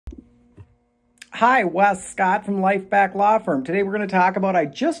Hi, Wes Scott from Life Back Law Firm. Today we're going to talk about I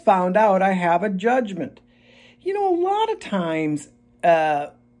just found out I have a judgment. You know, a lot of times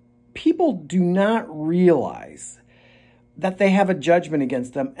people do not realize that they have a judgment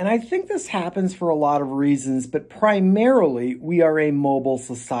against them. And I think this happens for a lot of reasons, but primarily we are a mobile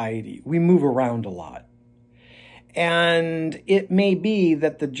society. We move around a lot. And it may be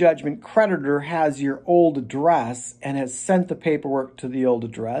that the judgment creditor has your old address and has sent the paperwork to the old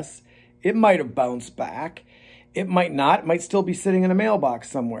address. It might have bounced back. It might not. It might still be sitting in a mailbox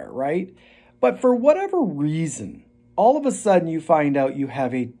somewhere, right? But for whatever reason, all of a sudden you find out you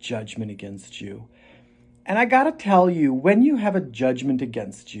have a judgment against you. And I got to tell you, when you have a judgment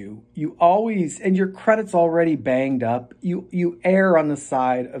against you, you always, and your credit's already banged up, you err on the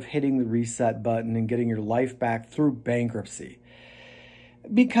side of hitting the reset button and getting your life back through bankruptcy.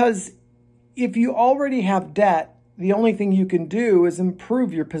 Because if you already have debt, the only thing you can do is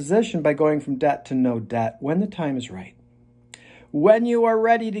improve your position by going from debt to no debt when the time is right. When you are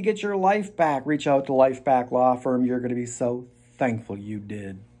ready to get your life back, reach out to Life Back Law Firm. You're going to be so thankful you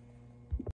did.